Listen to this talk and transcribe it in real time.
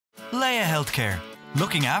Leia Healthcare,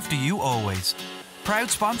 looking after you always. Proud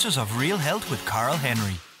sponsors of Real Health with Carl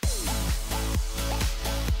Henry.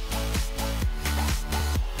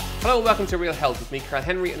 Hello and welcome to Real Health with me, Carl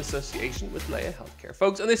Henry, in association with Leia Healthcare.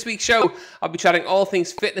 Folks, on this week's show, I'll be chatting all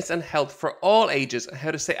things fitness and health for all ages and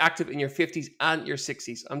how to stay active in your 50s and your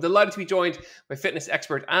 60s. I'm delighted to be joined by fitness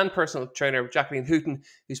expert and personal trainer Jacqueline Hooton,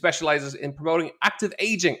 who specializes in promoting active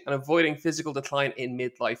aging and avoiding physical decline in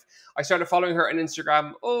midlife. I started following her on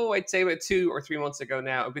Instagram, I'd say about 2 or 3 months ago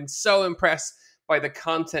now. I've been so impressed by the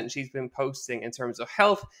content she's been posting in terms of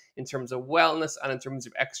health, in terms of wellness, and in terms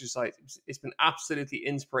of exercise. It's been absolutely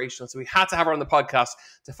inspirational. So we had to have her on the podcast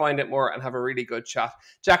to find out more and have a really good chat.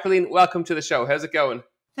 Jacqueline, welcome to the show. How's it going?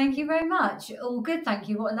 Thank you very much. All good, thank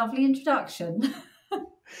you. What a lovely introduction.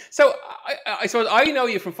 So I suppose I know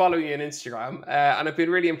you from following you on Instagram, and I've been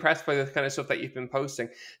really impressed by the kind of stuff that you've been posting.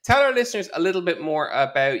 Tell our listeners a little bit more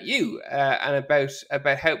about you and about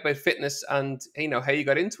fitness and how you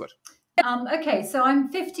got into it. Okay, so I'm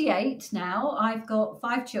 58 now. I've got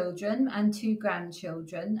 5 children and 2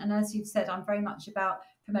 grandchildren. And as you've said, I'm very much about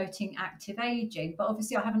promoting active aging. But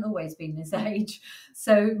obviously, I haven't always been this age.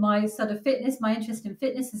 So my sort of fitness, my interest in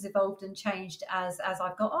fitness has evolved and changed as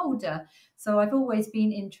I've got older. So I've always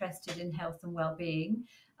been interested in health and well-being.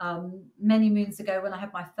 Many moons ago, when I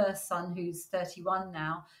had my first son, who's 31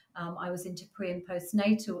 now, I was into pre and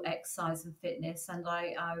postnatal exercise and fitness, and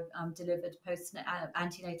I delivered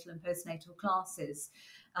antenatal and postnatal classes.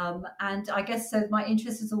 And I guess so my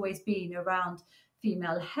interest has always been around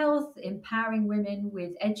female health, empowering women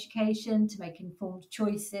with education to make informed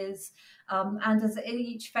choices. And as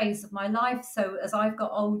each phase of my life, so as I've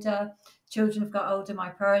got older, children have got older, my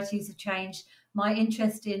priorities have changed. My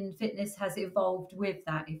interest in fitness has evolved with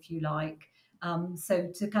that, if you like. So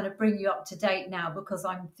to kind of bring you up to date now, because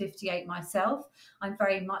I'm 58 myself, I'm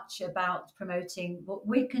very much about promoting what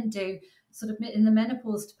we can do sort of in the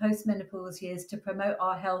menopause to post-menopause years to promote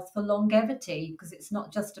our health for longevity, because it's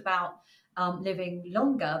not just about living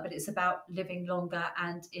longer, but it's about living longer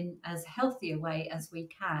and in as healthy a way as we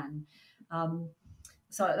can.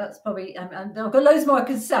 So that's probably, and I've got loads more I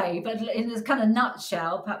could say, but in this kind of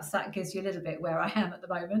nutshell, perhaps that gives you a little bit where I am at the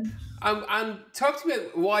moment. And talk to me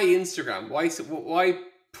about why Instagram? Why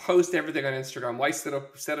post everything on Instagram? Why set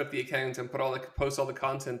up the account and post all the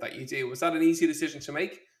content that you do? Was that an easy decision to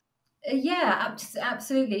make? Yeah,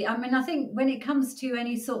 absolutely. I mean, I think when it comes to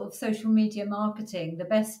any sort of social media marketing, the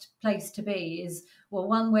best place to be is, well,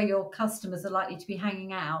 one, where your customers are likely to be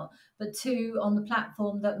hanging out, but 2, on the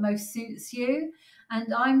platform that most suits you.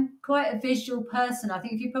 And I'm quite a visual person. I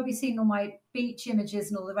think if you've probably seen all my beach images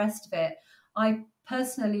and all the rest of it, I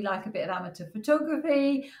personally like a bit of amateur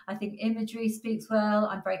photography. I think imagery speaks well.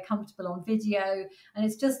 I'm very comfortable on video, and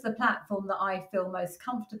it's just the platform that I feel most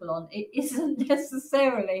comfortable on. It isn't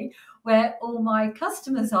necessarily where all my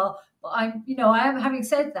customers are, but I am, having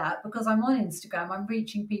said that, because I'm on Instagram, I'm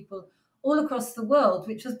reaching people all across the world,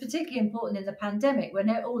 which was particularly important in the pandemic when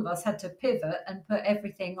all of us had to pivot and put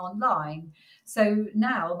everything online. So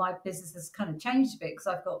now my business has kind of changed a bit because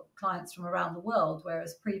I've got clients from around the world,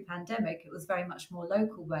 whereas pre-pandemic, it was very much more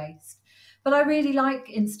local based. But I really like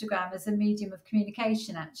Instagram as a medium of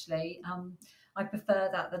communication, actually. I prefer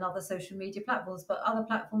that than other social media platforms, but other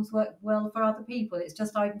platforms work well for other people. It's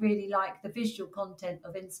just I really like the visual content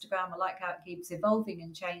of Instagram. I like how it keeps evolving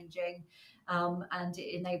and changing. And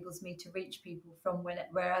it enables me to reach people from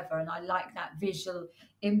wherever. And I like that visual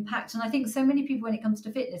impact. And I think so many people, when it comes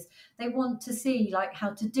to fitness, they want to see like how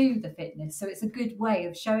to do the fitness. So it's a good way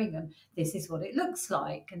of showing them this is what it looks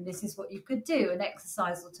like and this is what you could do, and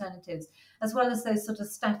exercise alternatives, as well as those sort of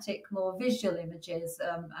static, more visual images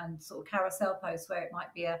and sort of carousel posts where it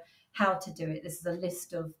might be a how to do it. This is a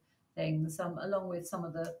list of things, along with some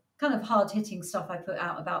of the kind of hard-hitting stuff I put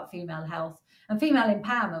out about female health and female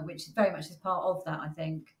empowerment, which very much is part of that, I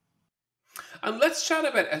think. And let's chat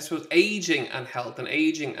about, I suppose, aging and health and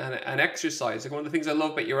aging and exercise. Like, one of the things I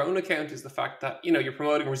love about your own account is the fact that, you're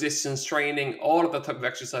promoting resistance training, all of that type of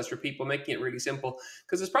exercise for people, making it really simple.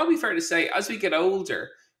 Because it's probably fair to say, as we get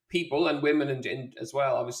older, people and women and as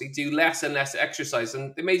well, obviously, do less and less exercise.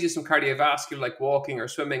 And they may do some cardiovascular, like walking or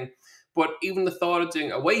swimming. But even the thought of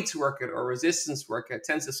doing a weights workout or resistance workout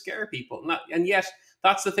tends to scare people. And yet,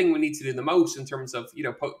 that's the thing we need to do the most in terms of,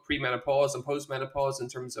 premenopause and postmenopause, in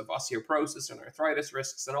terms of osteoporosis and arthritis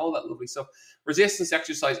risks and all that lovely stuff. Resistance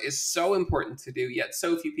exercise is so important to do, yet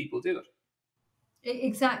so few people do it.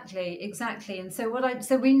 Exactly. And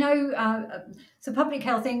so we know, so Public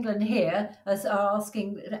Health England here are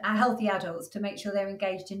asking healthy adults to make sure they're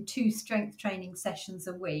engaged in 2 strength training sessions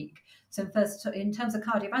a week. So first, in terms of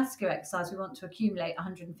cardiovascular exercise, we want to accumulate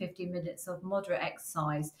 150 minutes of moderate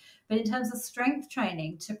exercise. But in terms of strength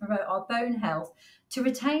training, to promote our bone health, to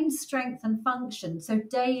retain strength and function, so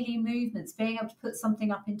daily movements, being able to put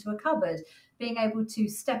something up into a cupboard, being able to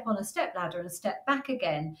step on a step ladder and step back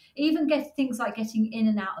again, even get things like getting in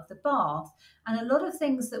and out of the bath. And a lot of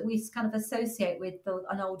things that we kind of associate with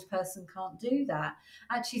an old person can't do that.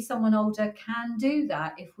 Actually, someone older can do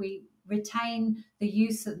that if we retain the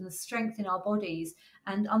use and the strength in our bodies.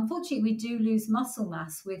 And unfortunately, we do lose muscle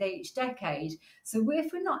mass with each decade. So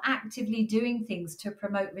if we're not actively doing things to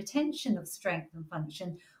promote retention of strength and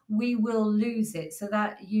function, we will lose it. So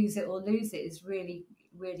that use it or lose it is really,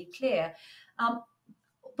 really clear.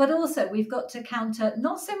 But also we've got to counter,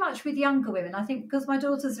 not so much with younger women. I think because my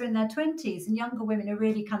daughters are in their 20s and younger women are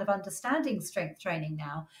really kind of understanding strength training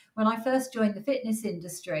now. When I first joined the fitness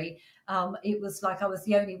industry, it was like I was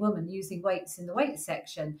the only woman using weights in the weight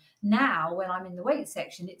section. Now, when I'm in the weight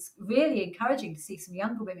section, it's really encouraging to see some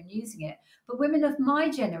younger women using it. But women of my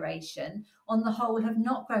generation, on the whole, have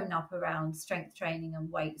not grown up around strength training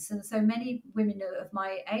and weights. And so many women of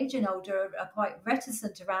my age and older are quite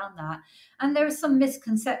reticent around that. And there are some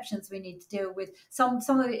misconceptions we need to deal with. Some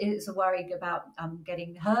of it is a worry about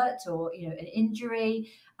getting hurt or, an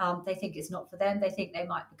injury. They think it's not for them. They think they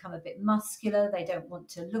might become a bit muscular. They don't want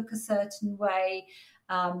to look a certain way.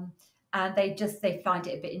 And they find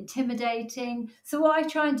it a bit intimidating. So what I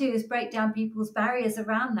try and do is break down people's barriers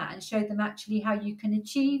around that and show them actually how you can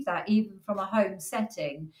achieve that even from a home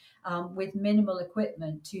setting with minimal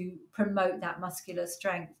equipment to promote that muscular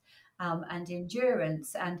strength and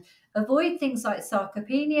endurance, and avoid things like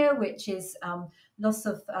sarcopenia, which is loss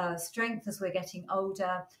of strength as we're getting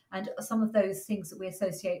older, and some of those things that we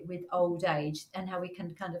associate with old age, and how we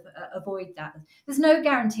can kind of avoid that. There's no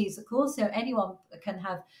guarantees, of course. So anyone can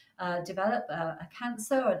have develop a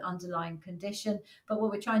cancer or an underlying condition, but what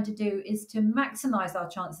we're trying to do is to maximize our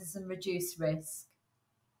chances and reduce risk,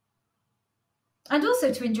 and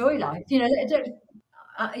also to enjoy life.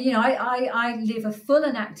 I live a full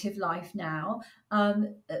and active life now,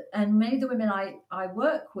 and many of the women I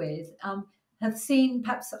work with have seen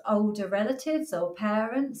perhaps older relatives or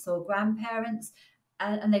parents or grandparents,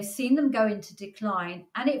 and they've seen them go into decline,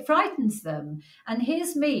 and it frightens them. And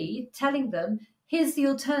here's me telling them, here's the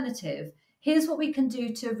alternative. Here's what we can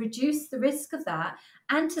do to reduce the risk of that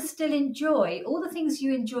and to still enjoy all the things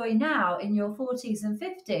you enjoy now in your 40s and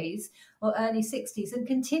 50s or early 60s, and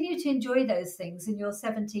continue to enjoy those things in your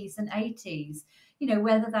 70s and 80s,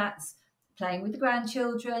 whether that's playing with the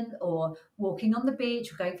grandchildren or walking on the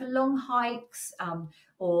beach or going for long hikes,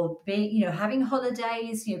 or being, having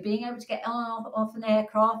holidays, being able to get on off an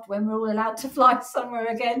aircraft when we're all allowed to fly somewhere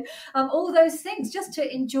again, all those things, just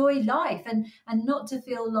to enjoy life and not to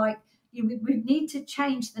feel like, we need to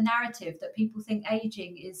change the narrative that people think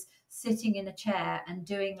aging is sitting in a chair and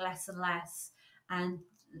doing less and less, and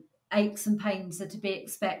aches and pains are to be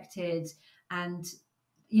expected. And,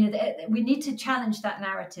 we need to challenge that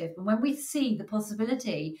narrative. And when we see the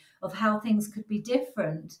possibility of how things could be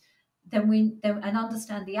different, then and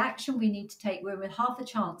understand the action we need to take, we're with half a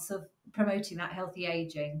chance of promoting that healthy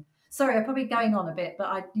aging. Sorry, I'm probably going on a bit,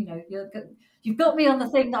 but you've got me on the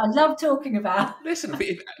thing that I love talking about. Listen,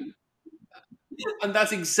 and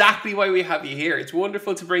that's exactly why we have you here. It's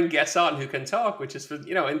wonderful to bring guests on who can talk, which is,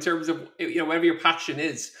 in terms of, whatever your passion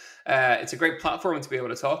is, it's a great platform to be able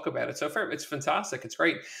to talk about it. So it's fantastic. It's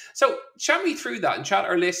great. So chat me through that and chat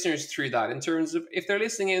our listeners through that in terms of if they're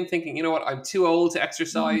listening in thinking, you know what, I'm too old to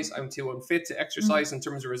exercise. I'm too unfit to exercise in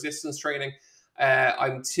terms of resistance training.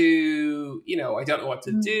 I'm too, I don't know what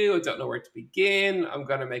to do. I don't know where to begin. I'm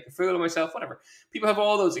going to make a fool of myself, whatever. People have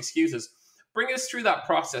all those excuses. Bring us through that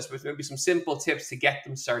process with maybe some simple tips to get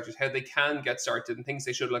them started, how they can get started and things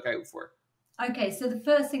they should look out for. Okay, so the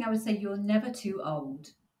first thing I would say, you're never too old.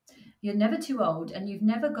 You're never too old, and you've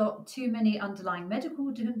never got too many underlying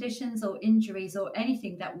medical conditions or injuries or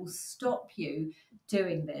anything that will stop you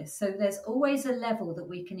doing this. So there's always a level that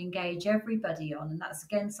we can engage everybody on. And that's,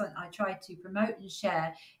 again, something I try to promote and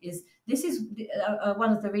share. This is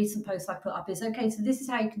one of the recent posts I put up is, okay, so this is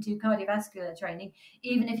how you can do cardiovascular training,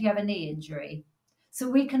 even if you have a knee injury. So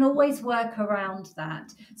we can always work around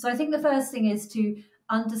that. So I think the first thing is to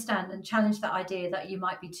understand and challenge that idea that you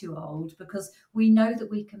might be too old, because we know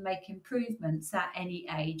that we can make improvements at any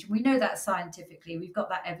age. We know that scientifically. We've got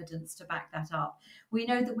that evidence to back that up. We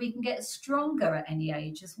know that we can get stronger at any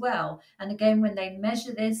age as well. And again, when they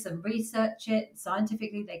measure this and research it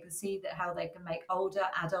scientifically, they can see that how they can make older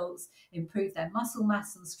adults improve their muscle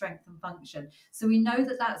mass and strength and function. So we know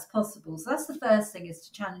that that's possible. So that's the first thing, is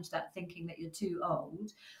to challenge that thinking that you're too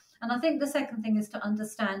old. And I think the second thing is to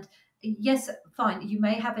understand yes, fine, you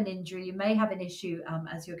may have an injury, you may have an issue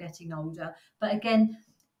as you're getting older, but again,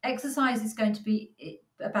 exercise is going to be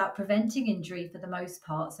about preventing injury for the most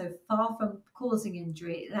part. So far from causing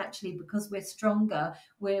injury, actually, because we're stronger,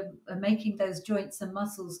 we're making those joints and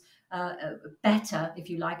muscles better, if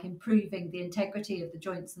you like, improving the integrity of the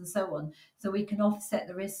joints and so on. So we can offset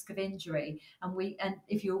the risk of injury. And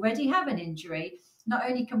if you already have an injury, not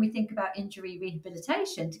only can we think about injury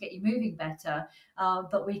rehabilitation to get you moving better,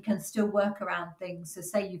 but we can still work around things. So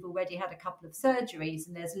say you've already had a couple of surgeries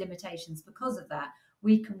and there's limitations because of that,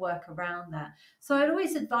 we can work around that. So I'd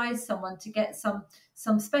always advise someone to get some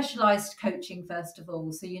specialized coaching first of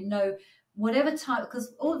all, so you know whatever time,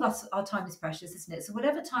 because all of us, our time is precious, isn't it? So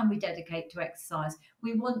whatever time we dedicate to exercise,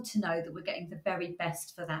 we want to know that we're getting the very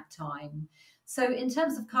best for that time. So in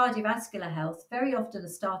terms of cardiovascular health, very often a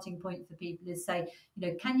starting point for people is say,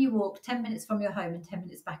 can you walk 10 minutes from your home and 10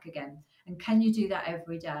 minutes back again? And can you do that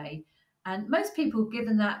every day? And most people,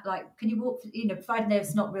 given that, like, can you walk, providing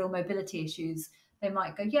there's not real mobility issues, they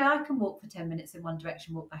might go, yeah, I can walk for 10 minutes in one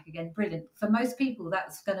direction, walk back again. Brilliant. For most people,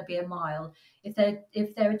 that's going to be a mile. If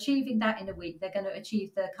they're achieving that in a week, they're going to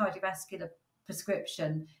achieve the cardiovascular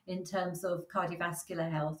prescription in terms of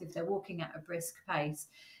cardiovascular health if they're walking at a brisk pace.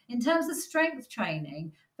 In terms of strength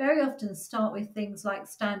training, very often start with things like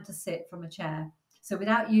stand to sit from a chair. So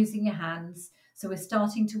without using your hands. So we're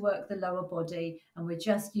starting to work the lower body and we're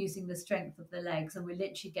just using the strength of the legs, and we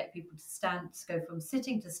literally get people to go from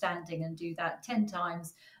sitting to standing and do that 10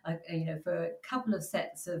 times, for a couple of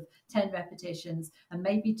sets of 10 repetitions, and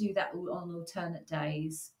maybe do that on alternate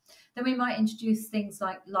days. Then we might introduce things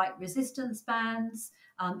like light resistance bands,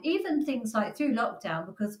 even things like through lockdown,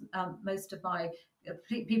 because most of my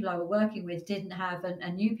people I were working with didn't have,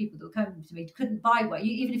 and new people that were coming to me couldn't buy weight.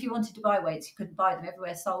 Even if you wanted to buy weights, you couldn't buy them.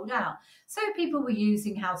 Everywhere sold out. So people were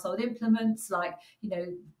using household implements like,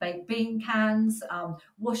 baked bean cans,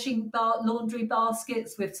 laundry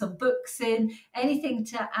baskets with some books in, anything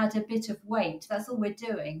to add a bit of weight. That's all we're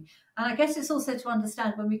doing. And I guess it's also to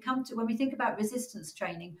understand when we think about resistance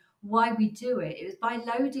training, why we do it. It was by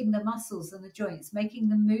loading the muscles and the joints, making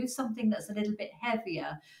them move something that's a little bit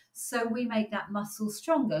heavier. So we make that muscle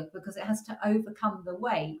stronger because it has to overcome the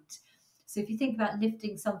weight. So if you think about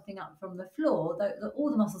lifting something up from the floor,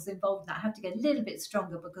 all the muscles involved in that have to get a little bit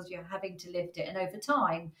stronger because you're having to lift it. And over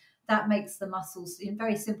time, that makes the muscles, in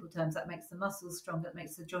very simple terms, that makes the muscles stronger, that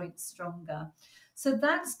makes the joints stronger. So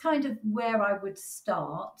that's kind of where I would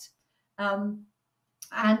start. But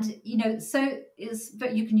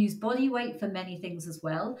you can use body weight for many things as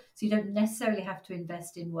well. So you don't necessarily have to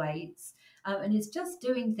invest in weights. And it's just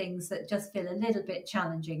doing things that just feel a little bit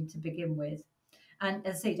challenging to begin with. And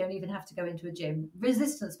as I say, you don't even have to go into a gym.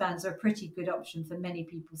 Resistance bands are a pretty good option for many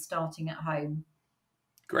people starting at home.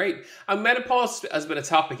 Great. And menopause has been a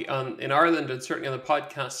topic in Ireland and certainly on the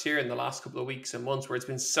podcast here in the last couple of weeks and months, where it's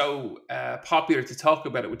been so popular to talk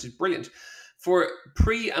about it, which is brilliant. For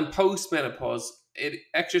pre and post menopause,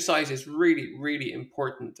 exercise is really, really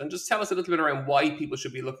important. And just tell us a little bit around why people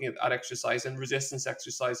should be looking at exercise and resistance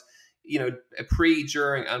exercise, pre,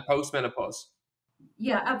 during, and post menopause.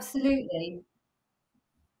 Yeah, absolutely.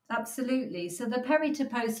 Absolutely. So the peri to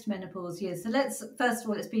post menopause years. So let's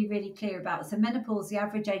be really clear about it. So menopause, the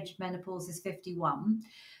average age of menopause is 51,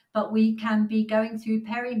 but we can be going through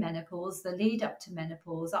perimenopause, the lead up to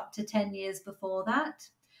menopause, up to 10 years before that.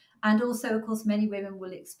 And also, of course, many women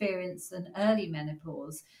will experience an early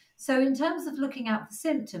menopause. So in terms of looking out for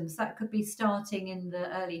symptoms, that could be starting in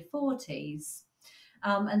the early 40s.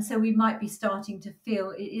 And so we might be starting to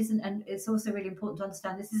feel it isn't, and it's also really important to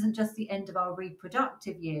understand this isn't just the end of our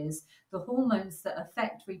reproductive years. The hormones that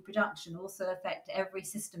affect reproduction also affect every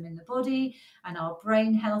system in the body, and our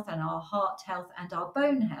brain health and our heart health and our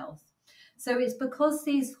bone health. So it's because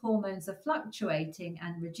these hormones are fluctuating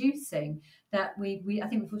and reducing that I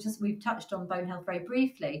think we've touched on bone health very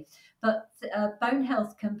briefly, but bone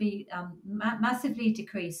health can be massively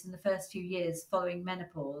decreased in the first few years following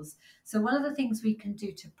menopause. So one of the things we can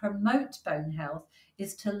do to promote bone health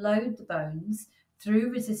is to load the bones through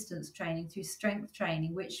resistance training, through strength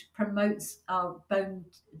training, which promotes our bone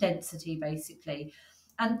density, basically.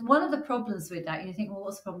 And one of the problems with that, you think, well,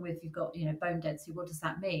 what's the problem with if you've got, bone density? What does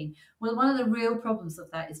that mean? Well, one of the real problems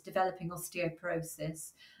of that is developing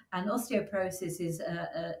osteoporosis. And osteoporosis is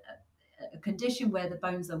a condition where the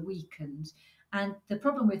bones are weakened. And the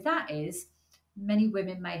problem with that is many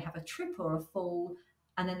women may have a trip or a fall,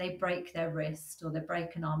 and then they break their wrist or they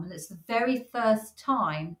break an arm. And it's the very first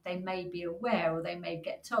time they may be aware or they may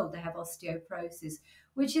get told they have osteoporosis,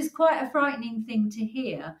 which is quite a frightening thing to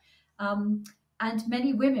hear. And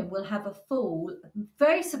many women will have a fall.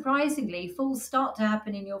 Very surprisingly, falls start to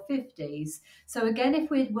happen in your 50s. So again, if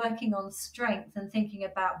we're working on strength and thinking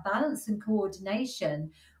about balance and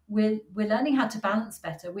coordination, we're learning how to balance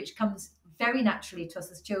better, which comes very naturally to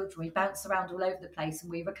us as children. We bounce around all over the place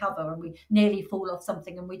and we recover, and we nearly fall off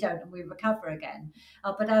something and we don't, and we recover again.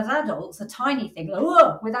 But as adults, a tiny thing, like,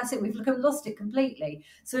 whoa, well, that's it, we've lost it completely.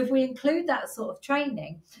 So if we include that sort of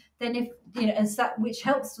training, then if, you know, and that, which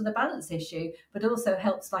helps with the balance issue, but also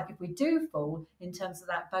helps, like if we do fall, in terms of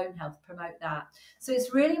that bone health, promote that. So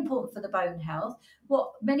it's really important for the bone health.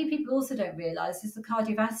 What many people also don't realise is the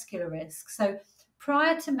cardiovascular risk. So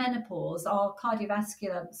prior to menopause, our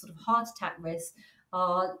cardiovascular sort of heart attack risks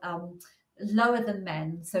are lower than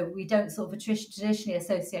men. So we don't sort of traditionally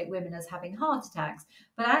associate women as having heart attacks,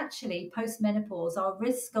 but actually post-menopause, our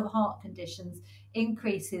risk of heart conditions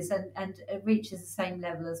increases and reaches the same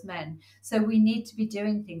level as men. So we need to be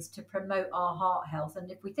doing things to promote our heart health.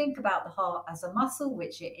 And if we think about the heart as a muscle,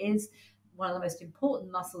 which it is, one of the most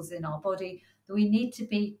important muscls in our body, we need to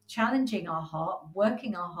be challenging our heart,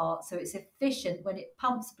 working our heart so it's efficient. When it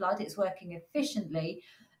pumps blood, it's working efficiently.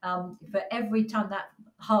 For every time that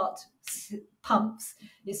heart pumps,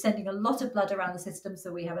 it's sending a lot of blood around the system,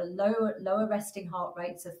 so we have a lower resting heart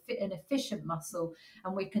rate. It's an efficient muscle,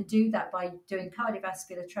 and we can do that by doing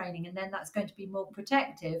cardiovascular training, and then that's going to be more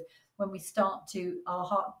protective when we start to, our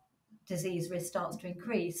heart disease risk starts to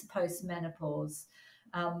increase post-menopause.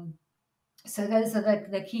 So those are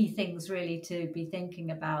the key things really to be thinking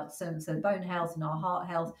about. So bone health and our heart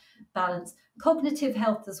health, balance, cognitive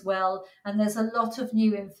health as well. And there's a lot of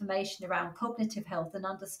new information around cognitive health and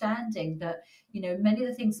understanding that, you know, many of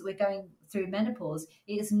the things that we're going through menopause,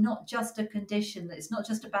 it is not just a condition. It's not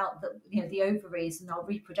just about the, you know, the ovaries and our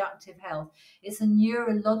reproductive health. It's the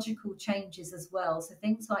neurological changes as well. So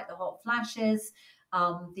things like the hot flashes,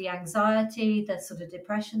 the anxiety, the sort of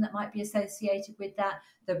depression that might be associated with that,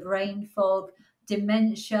 the brain fog,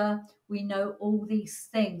 dementia. We know all these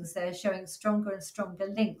things. They're showing stronger and stronger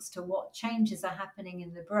links to what changes are happening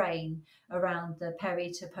in the brain around the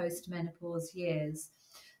peri to post-menopause years.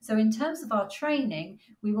 So in terms of our training,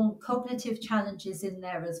 we want cognitive challenges in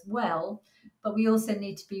there as well, but we also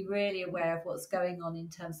need to be really aware of what's going on in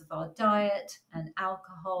terms of our diet and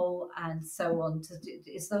alcohol and so on.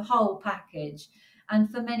 It's the whole package. And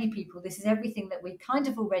for many people, this is everything that we kind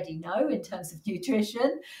of already know in terms of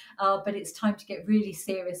nutrition, but it's time to get really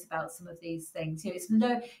serious about some of these things. You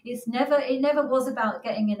know, it never was about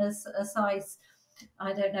getting in a size,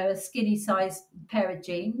 I don't know, a skinny size pair of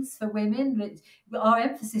jeans for women. Our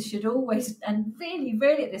emphasis should always, and really,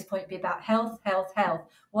 really at this point, be about health, health, health.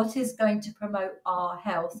 What is going to promote our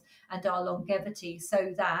health and our longevity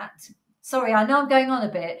so that... Sorry, I know I'm going on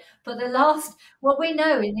a bit, but what we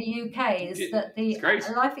know in the UK is that the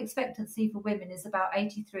life expectancy for women is about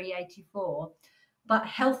 83, 84, but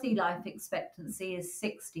healthy life expectancy is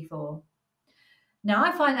 64. Now,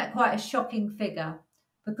 I find that quite a shocking figure,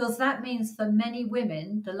 because that means for many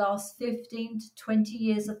women, the last 15 to 20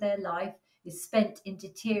 years of their life is spent in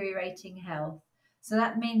deteriorating health. So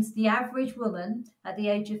that means the average woman at the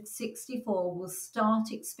age of 64 will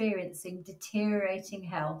start experiencing deteriorating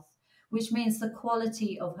health, which means the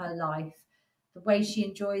quality of her life, the way she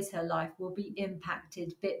enjoys her life, will be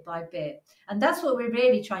impacted bit by bit. And that's what we're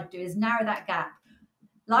really trying to do, is narrow that gap.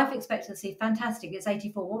 Life expectancy, fantastic, it's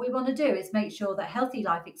 84. What we want to do is make sure that healthy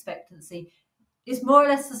life expectancy is more or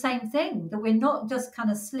less the same thing, that we're not just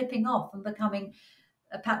kind of slipping off and becoming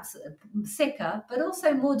perhaps sicker, but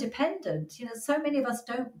also more dependent. You know, so many of us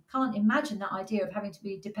can't imagine that idea of having to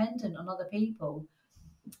be dependent on other people.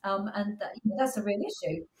 That's a real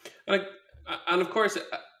issue. And of course,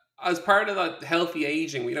 as part of that healthy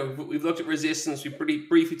aging, we've looked at resistance. We pretty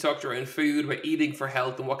briefly talked around food, about eating for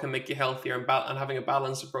health and what can make you healthier, and having a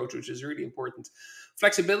balanced approach, which is really important.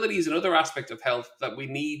 Flexibility is another aspect of health that we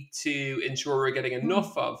need to ensure we're getting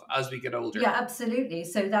enough of as we get older. Yeah, absolutely.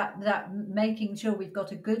 So that making sure we've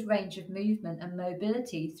got a good range of movement and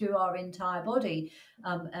mobility through our entire body,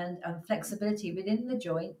 and flexibility within the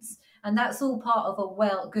joints. And that's all part of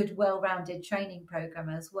a good, well-rounded training program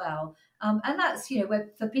as well. And that's,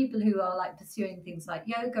 for people who are like pursuing things like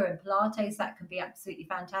yoga and Pilates, that can be absolutely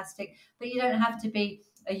fantastic. But you don't have to be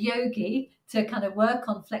a yogi to kind of work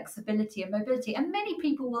on flexibility and mobility. And many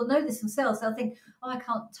people will know this themselves. They'll think, oh, I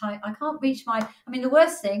can't reach the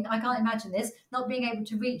worst thing, I can't imagine this, not being able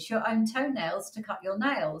to reach your own toenails to cut your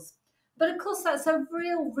nails. But of course, that's a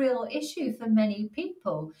real issue for many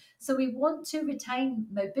people. So we want to retain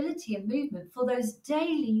mobility and movement for those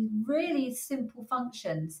daily, really simple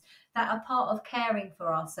functions that are part of caring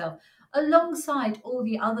for ourselves. alongside all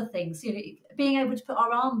the other things, being able to put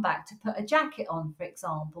our arm back to put a jacket on, for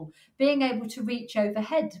example, being able to reach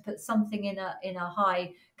overhead to put something in a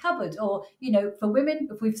high cupboard, or for women,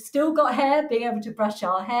 if we've still got hair, being able to brush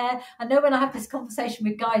our hair. I know when I have this conversation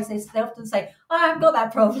with guys, they often say, I haven't got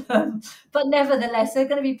that problem, but nevertheless there are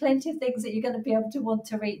going to be plenty of things that you're going to be able to want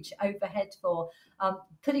to reach overhead for.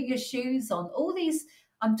 Putting your shoes on, all these,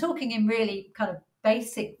 I'm talking in really kind of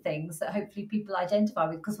basic things that hopefully people identify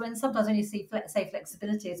with, because sometimes when you say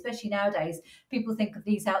flexibility, especially nowadays, people think of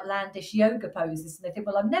these outlandish yoga poses and they think,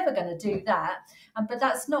 well, I'm never going to do that. But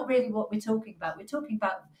that's not really what we're talking about. We're talking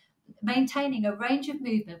about maintaining a range of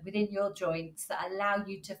movement within your joints that allow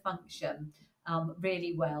you to function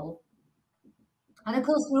really well. And of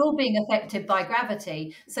course, we're all being affected by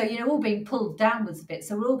gravity. So, all being pulled downwards a bit.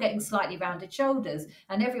 So we're all getting slightly rounded shoulders.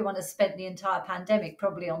 And everyone has spent the entire pandemic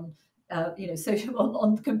probably on, social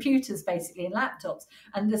on computers, basically, and laptops.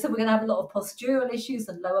 And so we're going to have a lot of postural issues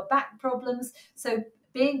and lower back problems. So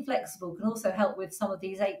being flexible can also help with some of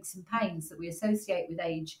these aches and pains that we associate with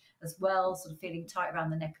age as well, sort of feeling tight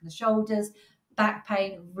around the neck and the shoulders. Back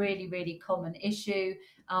pain, really, really common issue.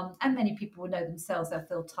 And many people will know themselves, they'll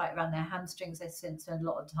feel tight around their hamstrings. They spend a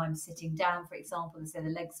lot of time sitting down, for example. They say the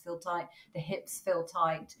legs feel tight, the hips feel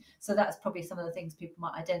tight. So that's probably some of the things people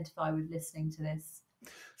might identify with listening to this.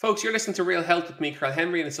 Folks, you're listening to Real Health with me, Carl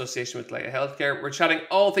Henry, in association with Leia Healthcare. We're chatting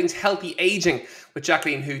all things healthy aging with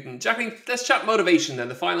Jacqueline Hooton. Jacqueline, let's chat motivation then.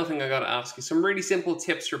 The final thing I got to ask you, some really simple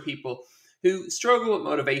tips for people who struggle with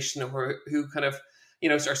motivation, or who kind of,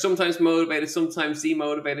 are sometimes motivated, sometimes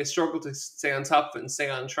demotivated, struggle to stay on top of it and stay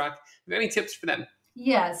on track. Have you any tips for them?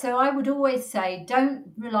 Yeah, so I would always say, don't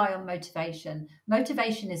rely on motivation.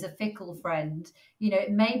 Motivation is a fickle friend.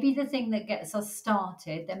 It may be the thing that gets us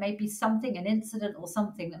started. There may be something, an incident or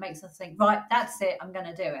something that makes us think, right, that's it, I'm going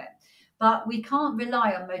to do it. But we can't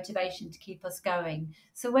rely on motivation to keep us going.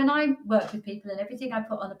 So when I work with people, and everything I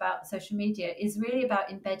put on about social media is really about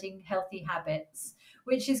embedding healthy habits,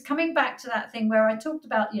 which is coming back to that thing where I talked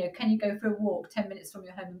about, can you go for a walk 10 minutes from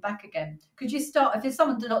your home and back again? Could you start, if it's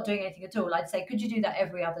someone not doing anything at all, I'd say, could you do that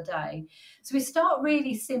every other day? So we start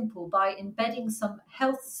really simple by embedding some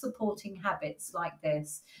health supporting habits like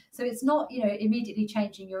this. So it's not, immediately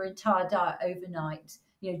changing your entire diet overnight,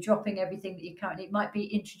 dropping everything that you currently, it might be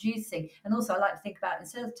introducing. And also I like to think about,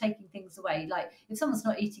 instead of taking things away, like if someone's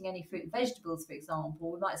not eating any fruit and vegetables, for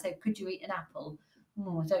example, we might say, could you eat an apple?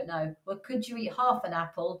 I don't know. Well, could you eat half an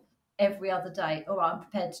apple every other day? All right, I'm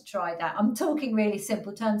prepared to try that. I'm talking really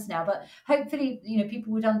simple terms now, but hopefully,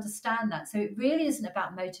 people would understand that. So it really isn't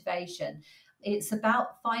about motivation. It's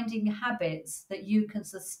about finding habits that you can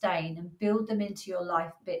sustain and build them into your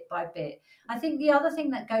life bit by bit. I think the other thing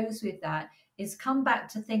that goes with that is come back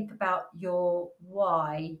to think about your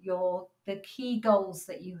why, the key goals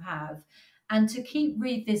that you have, and to keep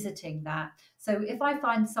revisiting that. So if I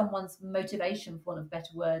find someone's motivation, for want of a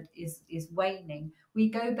better word, is waning, we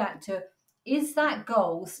go back to, is that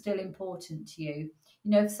goal still important to you?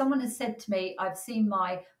 If someone has said to me, I've seen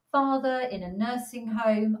my father in a nursing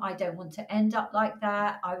home, I don't want to end up like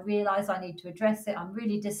that, I realise I need to address it, I'm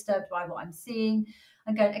really disturbed by what I'm seeing.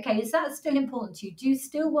 I'm going, okay, is that still important to you? Do you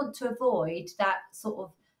still want to avoid that sort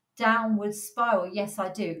of downward spiral? Yes, I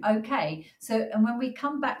do. Okay. So, and when we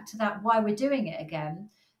come back to that, why we're doing it again,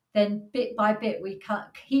 then bit by bit, we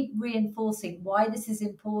keep reinforcing why this is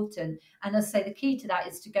important. And as I say, the key to that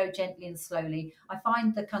is to go gently and slowly. I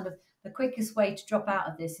find the quickest way to drop out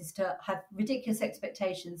of this is to have ridiculous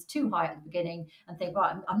expectations too high at the beginning and think,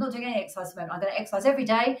 right, I'm not doing any exercise at the moment. I'm going to exercise every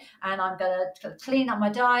day and I'm going to clean up my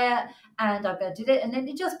diet and I'm going to do it. And then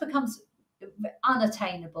it just becomes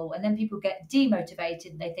unattainable. And then people get demotivated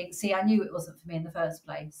and they think, see, I knew it wasn't for me in the first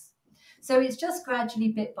place. So it's just gradually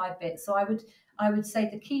bit by bit. So I would say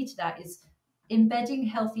the key to that is embedding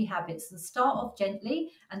healthy habits, and start off gently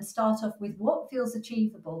and start off with what feels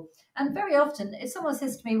achievable. And very often if someone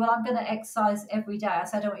says to me, well, I'm going to exercise every day, I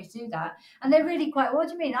say, I don't want you to do that. And they're really quite, what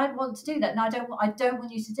do you mean? I want to do that. No, I don't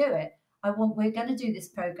want you to do it. We're going to do this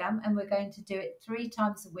program and we're going to do it 3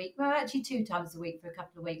 times a week. Well, actually 2 times a week for a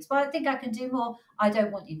couple of weeks, but I think I can do more. I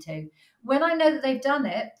don't want you to. When I know that they've done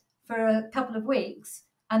it for a couple of weeks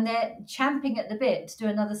and they're champing at the bit to do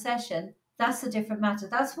another session, that's a different matter.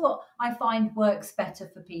 That's what I find works better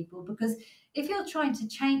for people, because if you're trying to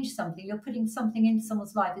change something, you're putting something into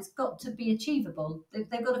someone's life, it's got to be achievable. They've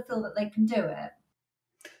got to feel that they can do it.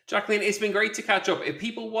 Jacqueline, it's been great to catch up. If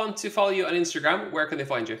people want to follow you on Instagram, where can they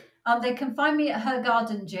find you? They can find me at Her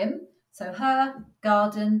Garden Gym. So Her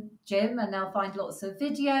Garden Gym, and they'll find lots of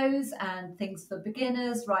videos and things for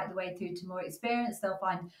beginners right the way through to more experience. They'll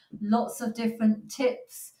find lots of different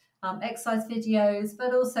tips exercise videos,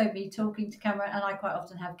 but also me talking to camera. And I quite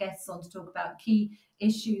often have guests on to talk about key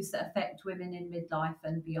issues that affect women in midlife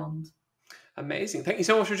and beyond. Amazing. Thank you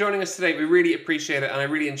so much for joining us today. We really appreciate it. And I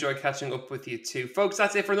really enjoy catching up with you too. Folks,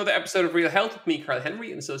 that's it for another episode of Real Health with me, Carl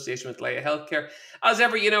Henry, in association with Leia Healthcare. As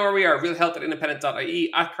ever, you know where we are,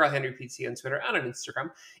 realhealth@independent.ie, at Carl Henry PT on Twitter and on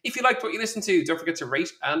Instagram. If you liked what you listened to, don't forget to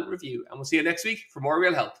rate and review. And we'll see you next week for more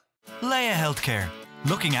Real Health. Leia Healthcare,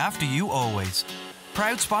 looking after you always.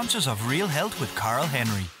 Proud sponsors of Real Health with Carl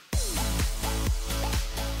Henry.